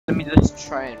me just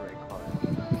try and record.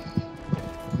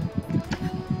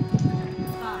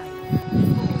 5,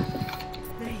 4,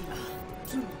 3,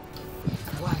 2,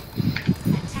 1.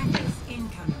 Attackers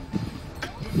incoming.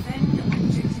 Defend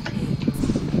objective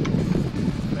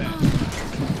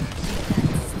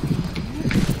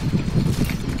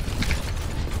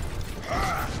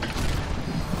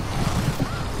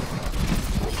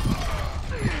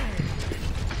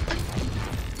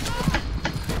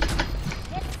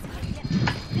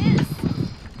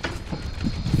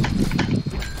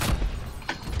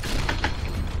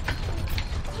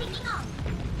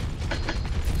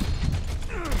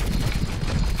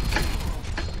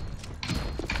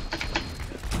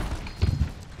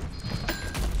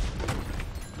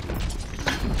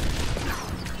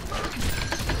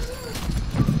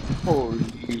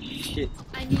Holy shit.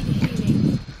 I need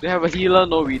healing. We have a healer?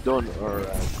 No, we don't. Alright.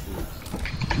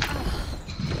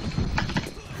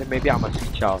 Then maybe I must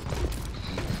reach out.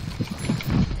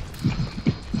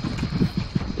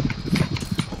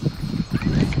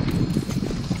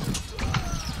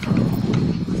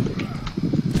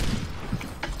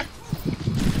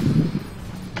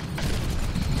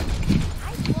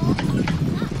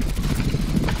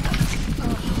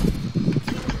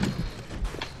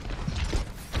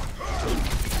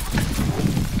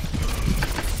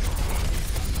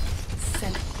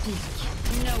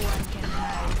 No one can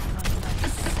hide from my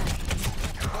sight.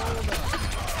 Hold on.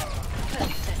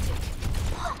 Pathetic.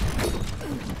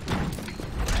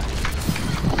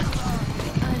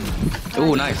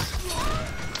 Ooh, nice.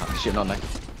 Oh, shit, not nice.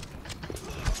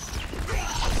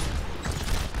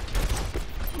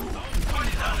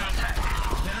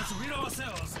 Let us rid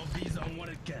ourselves of these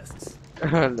unwanted guests.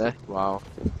 Wow.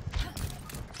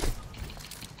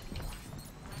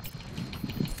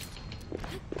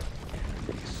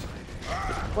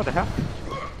 What the hell?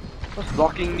 What's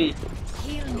blocking me?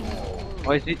 Heal me.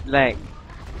 Or is it lag?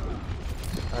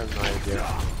 I have no idea.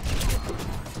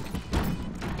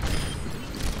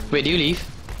 Wait, do you leave?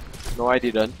 No, I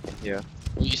didn't. Yeah.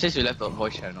 You said you left the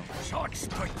voice channel. Such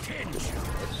potential.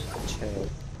 Check.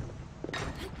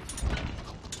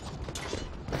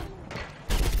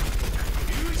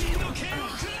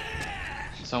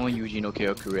 Someone Eugene okay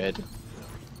or red.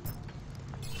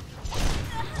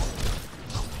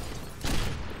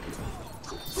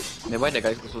 Then why that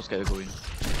guy so scared to go in?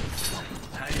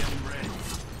 I am ready.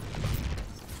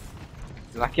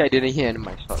 Lucky I didn't hear any of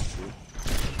my shots, dude.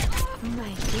 My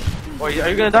gift. Oh, are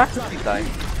you gonna die? Please die.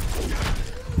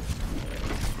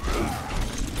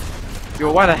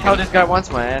 Yo, why the hell this guy wants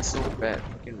my ass so bad?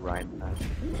 Fucking right, man.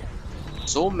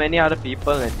 So many other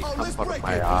people and they come out of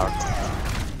my arm.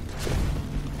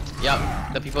 Yeah,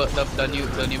 the people, the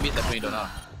newbies definitely don't know.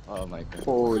 Oh my god.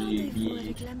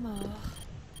 Holy.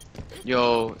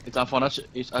 Yo, it's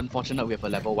unfortunate we have a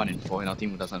level 1 and 4 in our team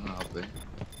who doesn't know how to play.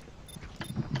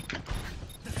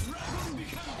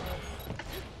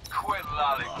 Quit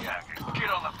lollygag and get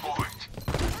on the point.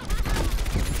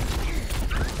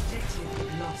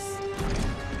 Objective lost.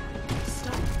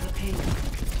 Stop the pain.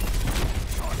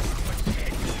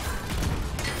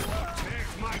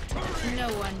 No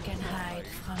one can hide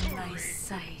from my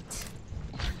sight.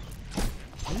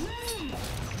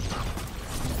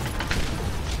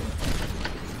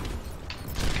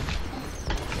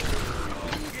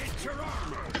 Get your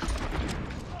armor.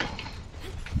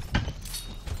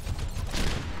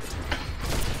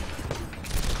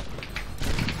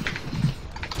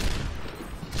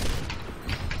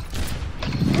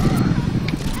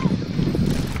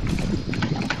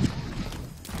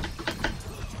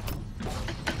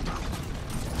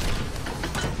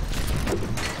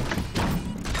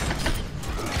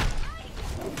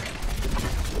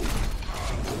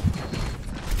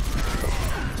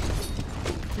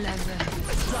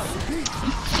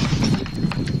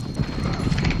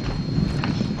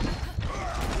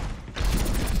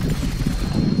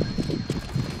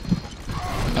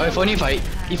 Oh, if only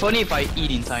if I eat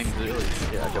in time, dude.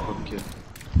 Yeah, I got one kill.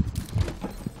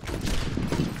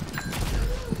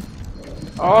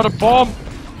 Oh, the bomb!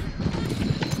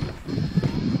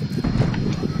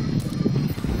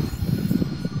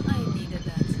 I needed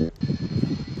that.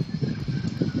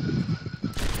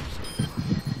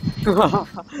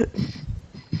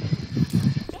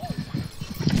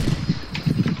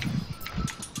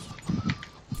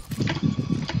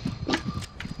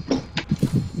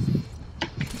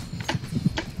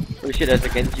 Oh shit, there's a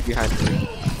Genji behind me.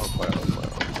 Oh boy, oh boy.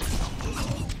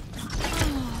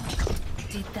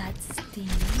 Did that sting?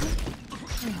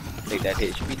 Take that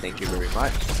HP, thank you very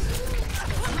much.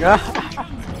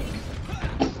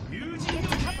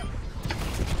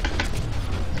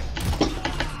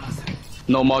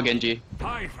 No more Genji.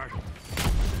 Hi,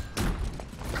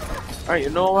 Alright, you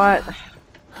know what?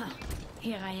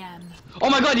 Here I am. Oh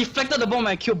my god, deflected the bomb and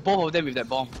I killed both of them with that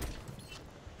bomb.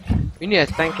 We need a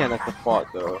tank and a support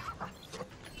though.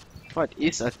 What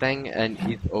is a tank and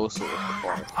is also a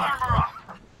support? Armor up.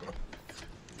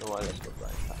 No one, let's go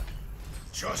right side.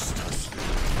 Justice.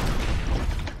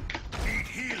 Need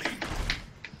healing.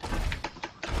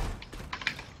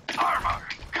 Armor.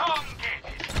 Come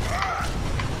get it.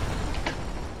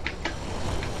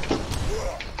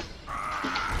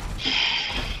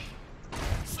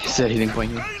 Is there a healing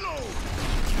point here? Payload.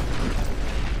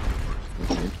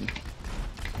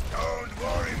 Don't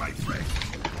worry, my friend.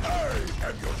 I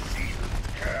am your shield.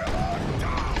 Hammer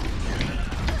down.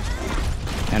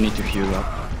 I need to heal up.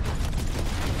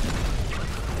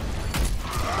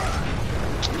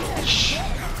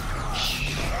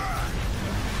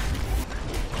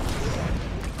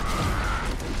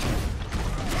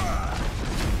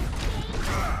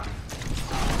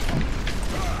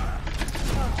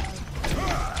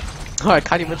 Oh, I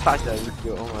can't even touch that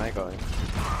video. Oh my god.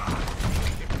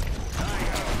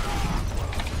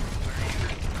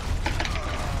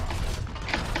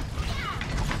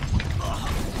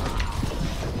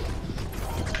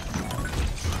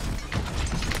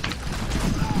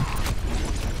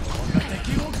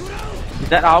 Is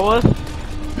that ours?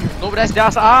 No, but that's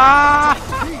theirs. Ah!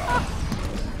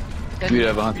 We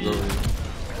have a hunter.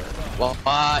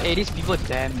 Wow, hey, these people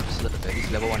damn useless.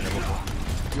 This level 1, level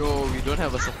 4. Yo, we don't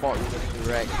have a support. We're gonna be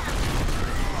wrecked.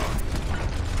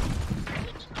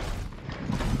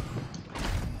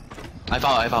 I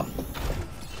found.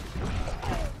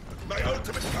 My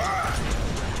ultimate.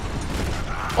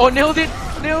 Oh, nailed it!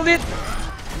 Nailed it!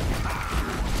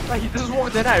 Like, he just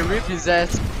walked in and I ripped his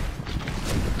ass.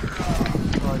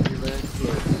 Oh,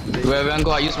 Where everyone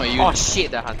go, I use my unit. oh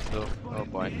shit, that hunter. Oh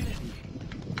boy.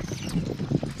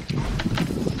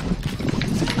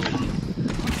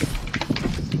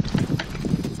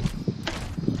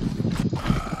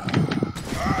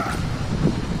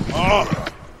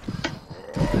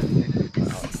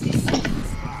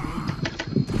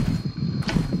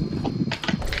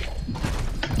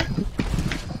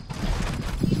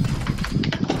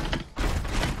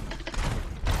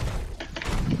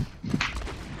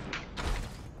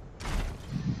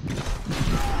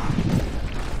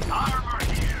 Armor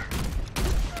here.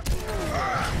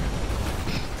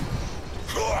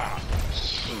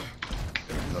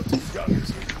 Not as young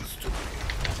as I used to be.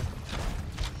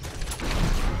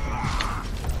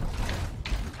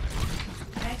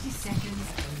 30 seconds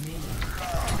remaining.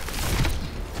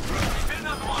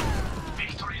 Another one.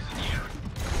 Victory is near.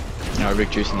 No,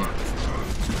 Rick chasing it.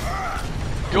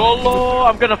 YOLO!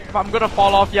 I'm gonna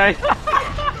fall off, yeah. Do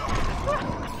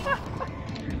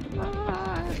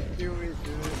it, dude.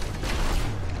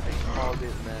 I called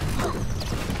it, man.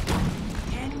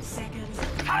 10 seconds.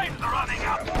 Time's running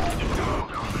out.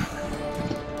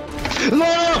 No!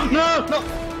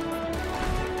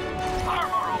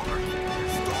 Armor over here.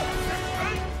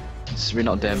 It's really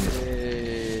not damn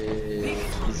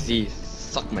easy.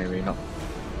 Suck my rain up.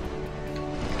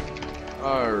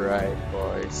 Alright,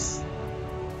 boys.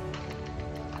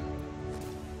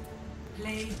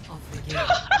 Play of the game.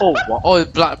 Oh, wow. Oh,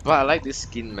 but I like this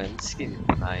skin, man. This skin is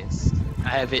nice. I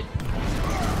have it.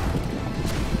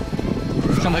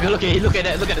 Oh my god, look at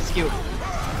that, look at the skill.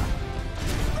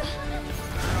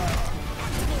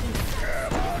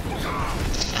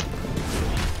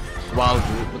 Wow,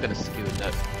 dude, look at the skill with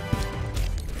that.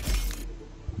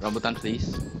 Rambutan,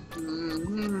 please.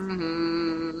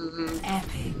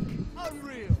 Epic.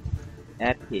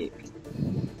 Epic.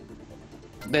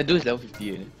 That dude is level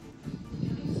 50. Eh?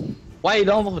 Why you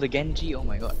don't go for the Genji? Oh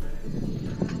my god.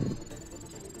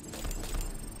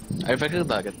 I reflected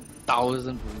like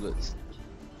 1,000 bullets.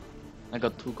 I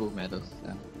got 2 gold medals.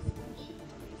 Yeah.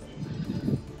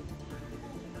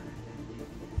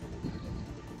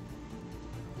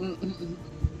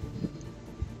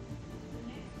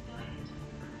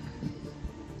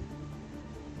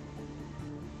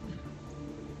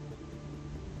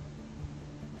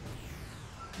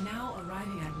 Now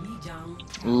arriving at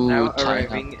Lijiang. Ooh, Now China.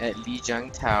 arriving at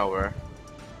Lijiang Tower.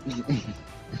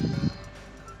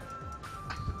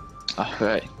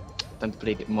 Alright, time to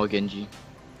play more Genji.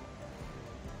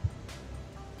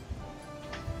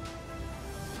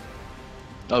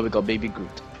 Oh, we got Baby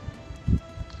Groot.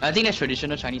 I think that's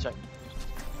traditional Chinese, right?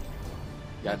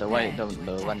 Yeah, the one in the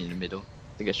middle.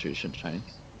 I think that's traditional Chinese.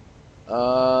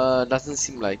 Doesn't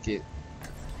seem like it.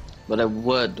 But that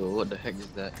word though, what the heck is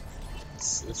that?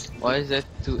 Why is that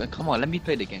too? Come on, let me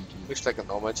play the Genji. Looks like a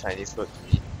normal Chinese word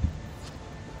to me.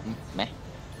 Meh.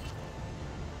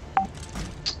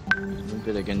 Let me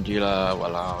play the Genji lah.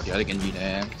 Walao, the other Genji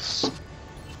there.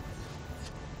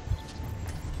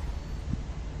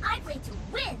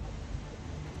 win.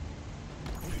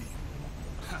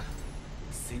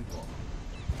 Simple.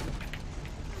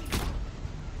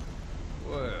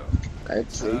 Well,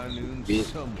 I'd say High be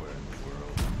somewhere in the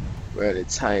world. where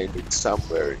it's hiding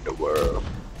somewhere in the world.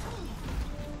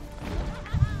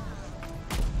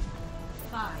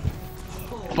 5,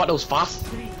 4, What, that was fast?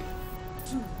 3,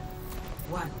 2,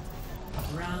 1.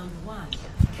 Round 1.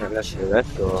 Yeah,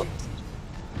 let's go.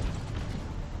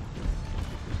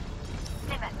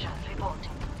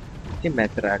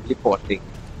 Symmetra reporting.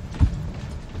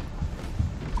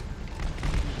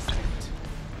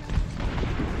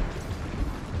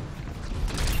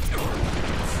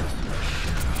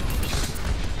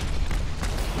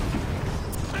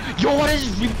 Yo, what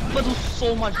is Reaper do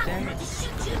so much damage?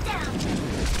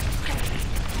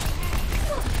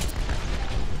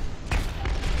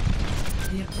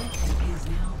 The objective is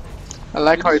now I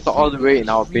like how it's all the way in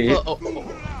our base. Reaper,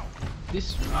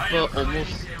 this Reaper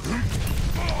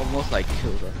almost like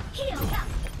killed her.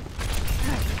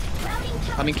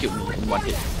 I mean killed me in one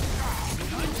hit.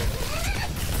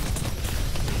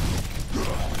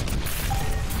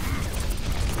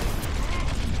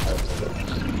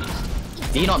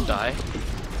 Did he not die?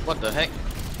 What the heck?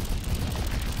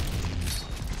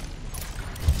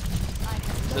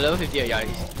 The level 58, yeah,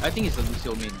 I think it's a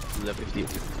Lucio main, level 58.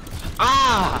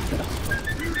 Ah!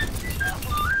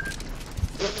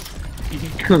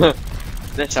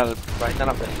 That shall brighten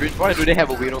up the street. Why do they have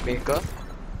a Widowmaker?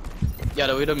 Yeah,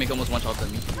 the Widowmaker almost one shot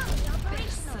me.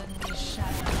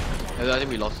 I think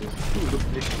we lost it.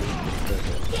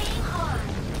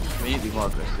 We need to be more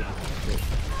aggressive.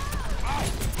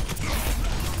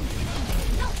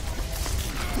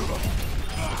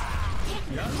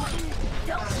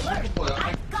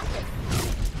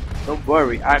 Don't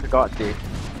worry, I've got this.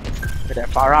 With that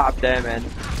Farah up there, man.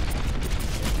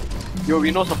 Yo,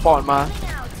 we no support, ma.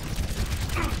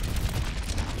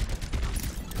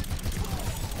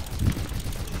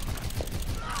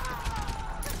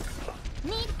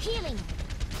 Need healing.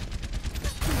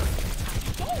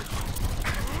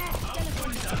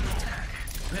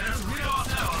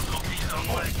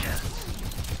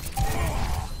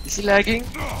 Is he lagging?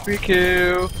 Free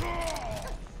kill.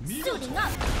 Suiting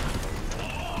up.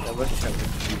 That was kind of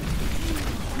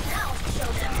Now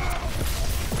show them.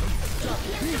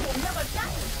 Champions will never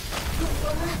die.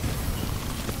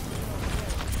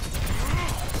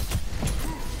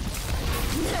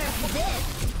 Nerf this.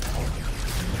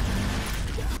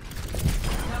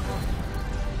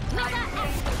 Mega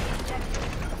activate.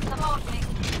 Support me.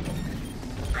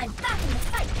 I'm back in the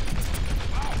fight.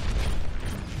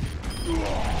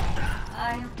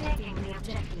 I am taking the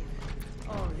objective.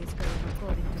 all is going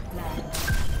according to plan.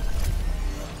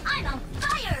 I'm on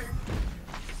fire!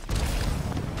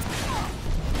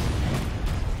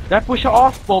 Did I push her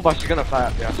off? Oh, but she's gonna fly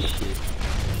up there. Shit.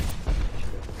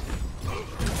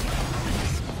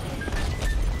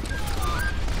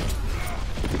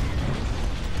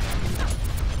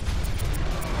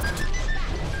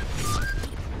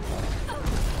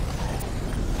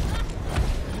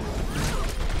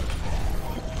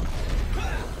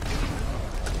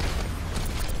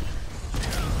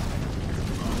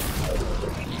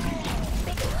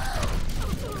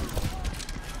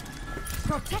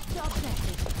 Protect the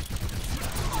objective.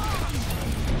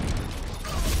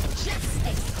 Just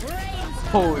experience.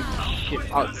 Holy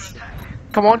shit. Out.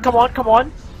 Come on, come on, come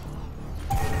on.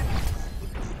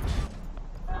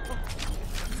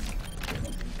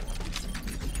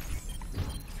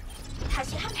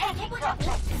 Has you taken the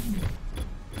objective?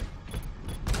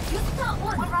 You've got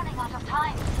one. We're running out of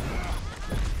time.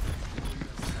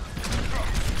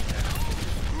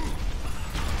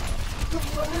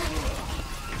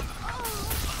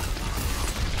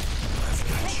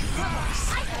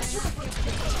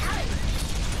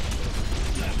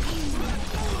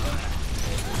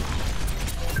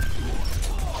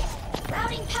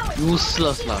 Routing power.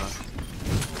 Useless lah.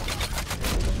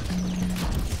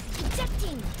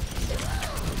 Ejecting.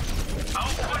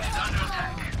 Output is under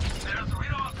attack. There's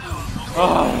real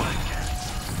Oh.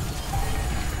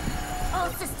 All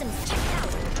systems checked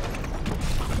out.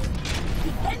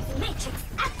 Defense matrix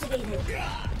activated.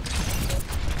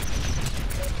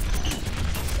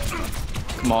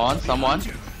 Come on, someone.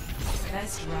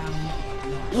 Best round.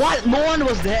 What? No one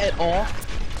was there at all?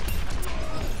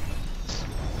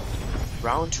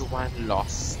 Round 1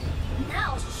 loss.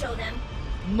 Now show them.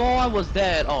 No one was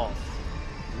there at all.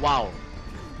 Wow.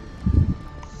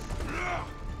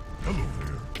 Hello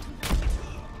there.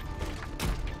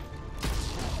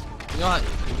 You know what?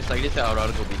 If it's like this, I'd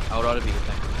rather go be. I'd rather be the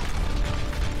tank.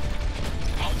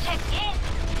 And check in.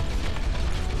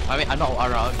 I mean, I'm not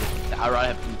I'd rather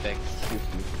have two tanks.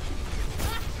 Seriously.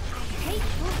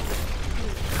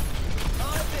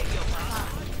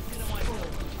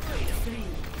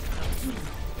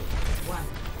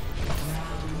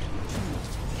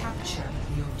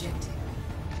 objective.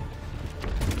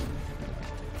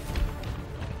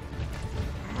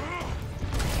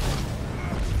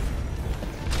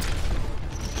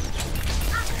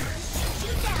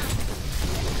 Shoot down.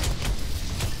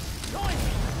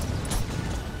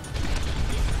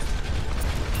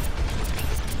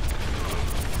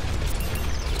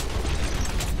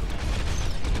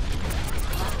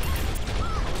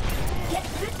 Get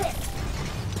through this.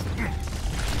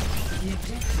 The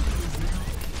objective is now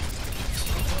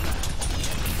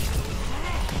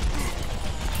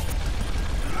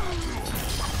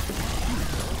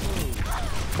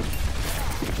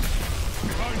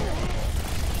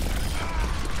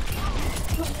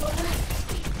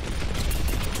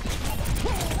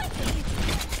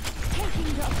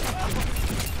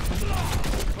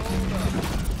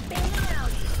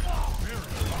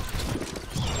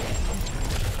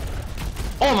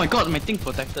Oh my god, my thing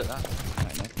protected. Ah.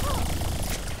 Right, nice.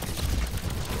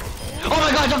 Oh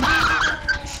my god, jump!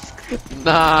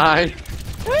 Nice.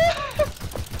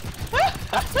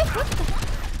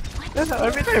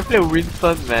 Every time I play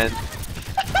Winston, man.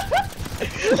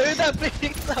 Every time I play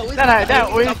things, I always Then I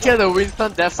always hear the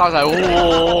Winston death sounds like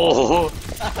whoa.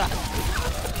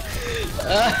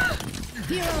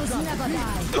 Heroes never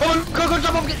die. Oh, go,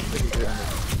 jump up!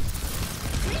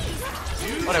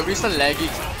 Oh, that Winston lagging.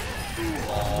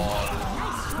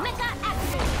 Mecha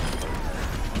activate.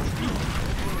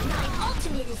 My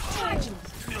ultimate is charging.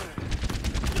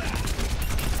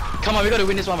 Come on, we gotta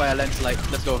win this one by a landslide.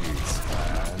 Let's go.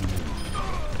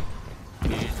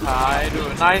 Hi,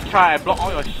 dude. Nice try. I block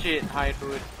all your shit. Hi,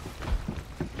 dude.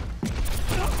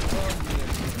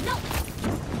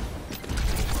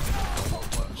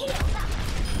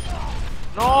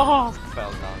 No!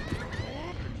 Fell down.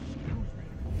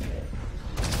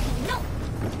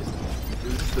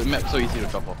 The map so easy to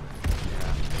drop off.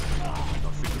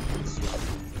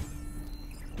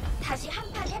 다시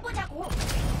한판 해보자고.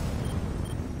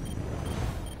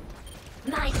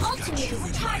 My ultimate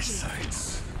is charging.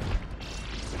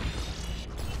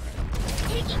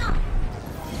 Taking off.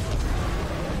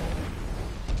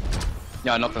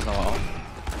 Yeah, knock us out.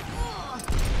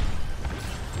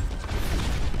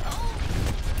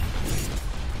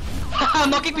 I'm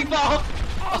knocking people off!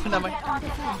 Oh, never mind. On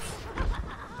defense.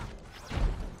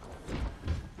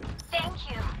 Thank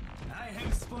you. I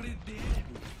have spotted the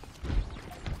enemy.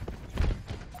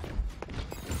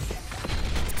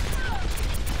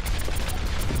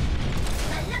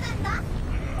 날라간다.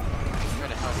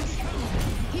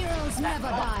 Heroes never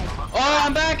die. Oh,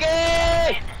 I'm back!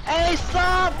 Hey! Hey,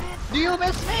 stop! Do you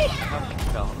miss me?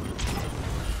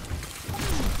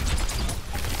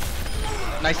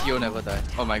 Nice, you never die.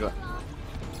 Oh my god.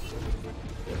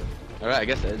 Alright, I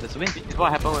guess that's a win. It's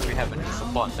what happens when we have a new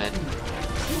support, man.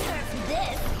 Nerf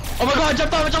this. Oh my god, I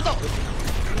jumped out!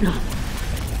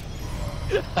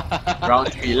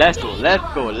 Round 3, let's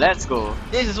go.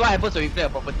 This is what happens when we play a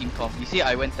proper team comp. You see,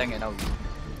 I went tank and now we.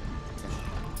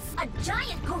 A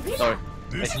giant gorilla. Sorry.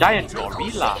 A giant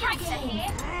gorilla.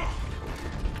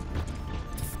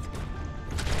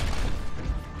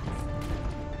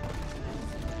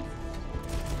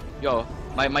 Yo,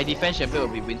 my defense champion will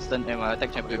be Winston and my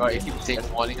attack champion will God, be it keeps saying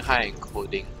falling high and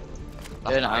coding.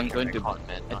 Then I'm going to.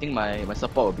 man. I think my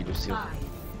support will be Lucio. 5,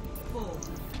 4,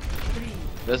 3,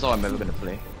 That's all I'm ever gonna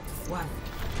play. 1. Round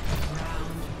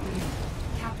 3.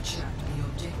 Capture the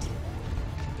objective.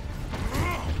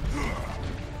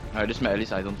 Alright, this match at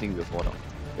least I don't think we'll fall down.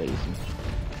 Very easy.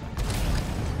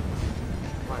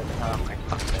 I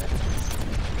can't there.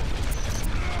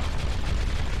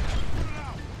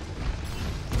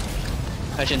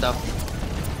 Passion down.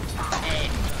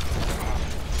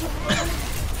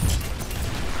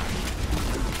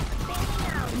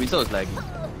 Winston is lagging.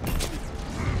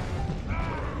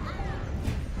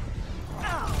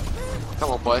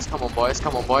 Come on boys.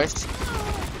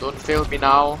 Don't fail me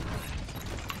now.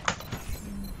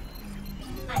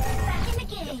 I'm back in the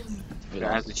game. Wait, I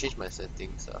have to change my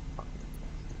settings.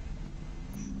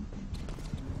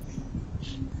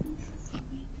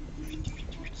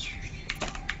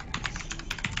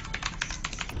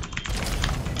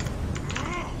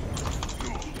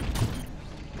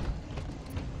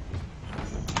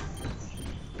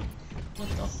 What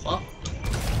the fuck?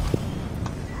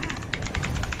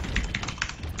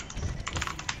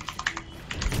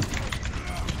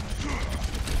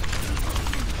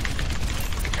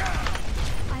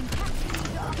 I'm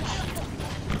capturing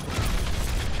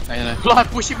I Blood,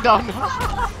 push him down.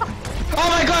 Oh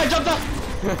my god, I jumped up!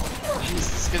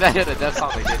 Jesus, did I hear the death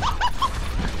sound again?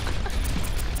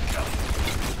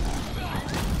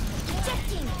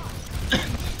 ejecting.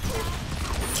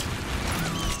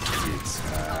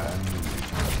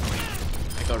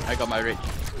 I got my rage.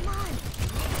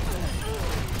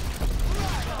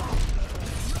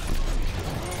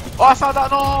 Oh, I found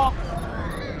out, no! Oh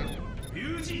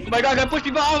my god, I can push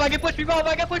people off, I can push people off,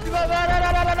 I can push people off! La, la,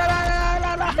 la, la, la, la,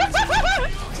 la, la, la.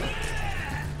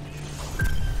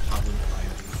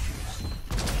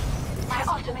 My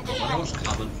ultimate is What ready. was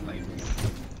carbon fiber?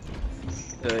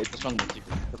 It's a strong motive.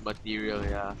 The material,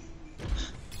 yeah.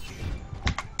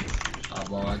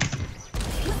 Carbon.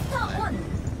 You stop one.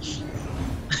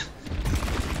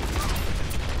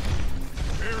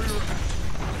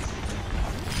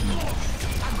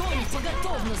 Огонь по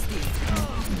готовности!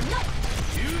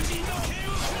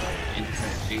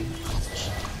 Interesting.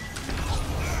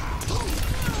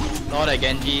 Not that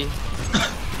Genji.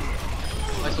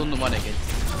 Why so no one again?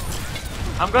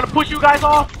 I'm gonna push you guys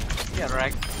off! Yeah,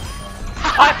 right.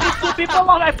 I pushed 2 people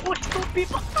off! I pushed 2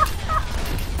 people!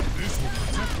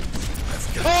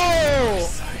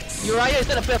 Oh! Uriah is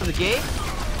that a player of the game?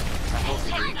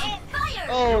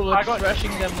 Oh, we're I got-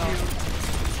 thrashing them now.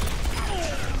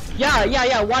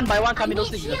 Yeah, one by one, come in those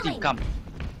things, the team, come.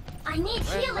 I need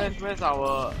healing. Where's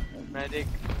our medic?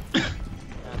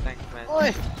 Thanks, man.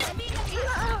 Oi!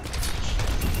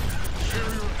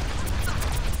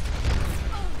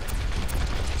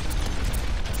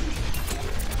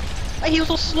 I heal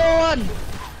so slow on!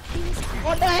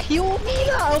 What the heck? Heal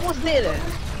me lah! I almost dead eh!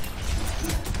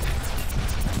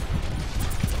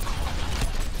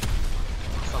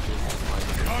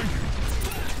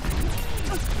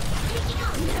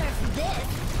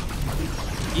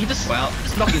 He just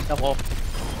knocked himself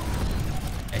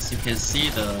off. As you can see,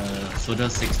 the Soldier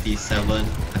 67,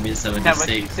 I mean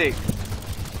 76. 76.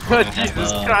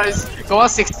 Jesus Christ. Go on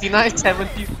 69,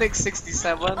 76,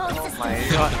 67. Oh my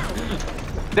god.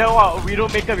 Then what?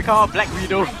 Widowmaker become a Black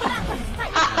Widow.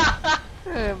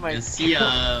 Oh my You see,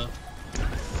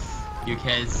 you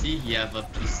can see he have a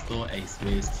pistol at his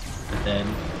waist, but then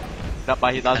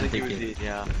But he doesn't Can't take use it. it,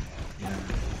 yeah. yeah.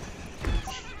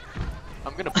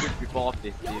 I'm gonna push people off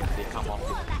this if they come off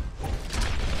this.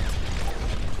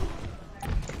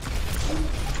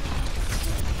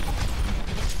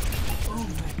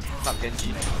 Stop Genji.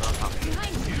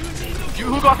 You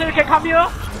who got it can come here?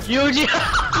 Yuji!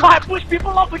 I push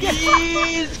people off again!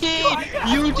 Easy!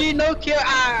 Yuji no kill!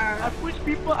 Ah! I push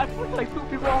like 2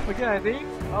 people off again, I think.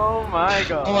 Oh my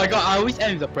god. Oh my god, I always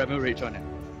end with the Premier Rage on it.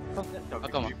 That's a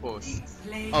come victory pose.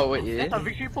 Play Oh wait, yeah? That's a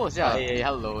victory pose, yeah. Hey,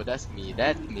 hello, that's me.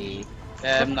 Damn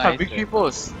That's a nice. victory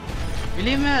pose.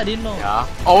 Really man? I didn't know. Yeah.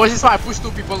 Oh, this is why I push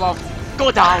 2 people off.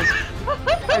 Go down!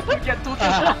 I did get 2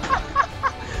 kills.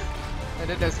 And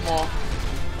then there's more.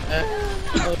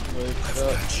 Oh my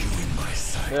god.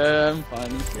 Damn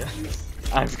funny, yeah.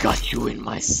 I've got you in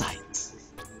my sights.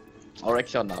 Oh,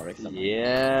 Rexon now, Rexon.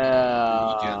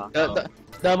 Yeah.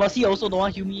 The Mercy also don't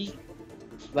want heal me.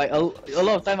 Like a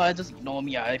lot of time I just ignore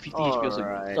me. I have 50 HP also.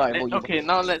 Alright. So I vote you. Okay,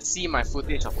 now let's see my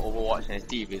footage of Overwatch and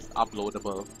see if it's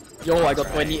uploadable. Yo, I got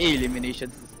 28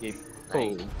 eliminations this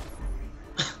game. Nice.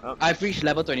 Oh. I've reached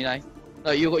level 29.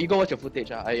 No, you go watch your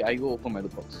footage. I go open my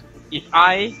loot box. If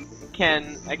I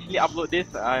can actually upload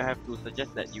this, I have to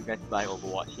suggest that you guys buy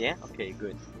Overwatch, yeah? Okay,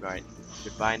 good. Right.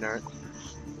 Goodbye, nerds.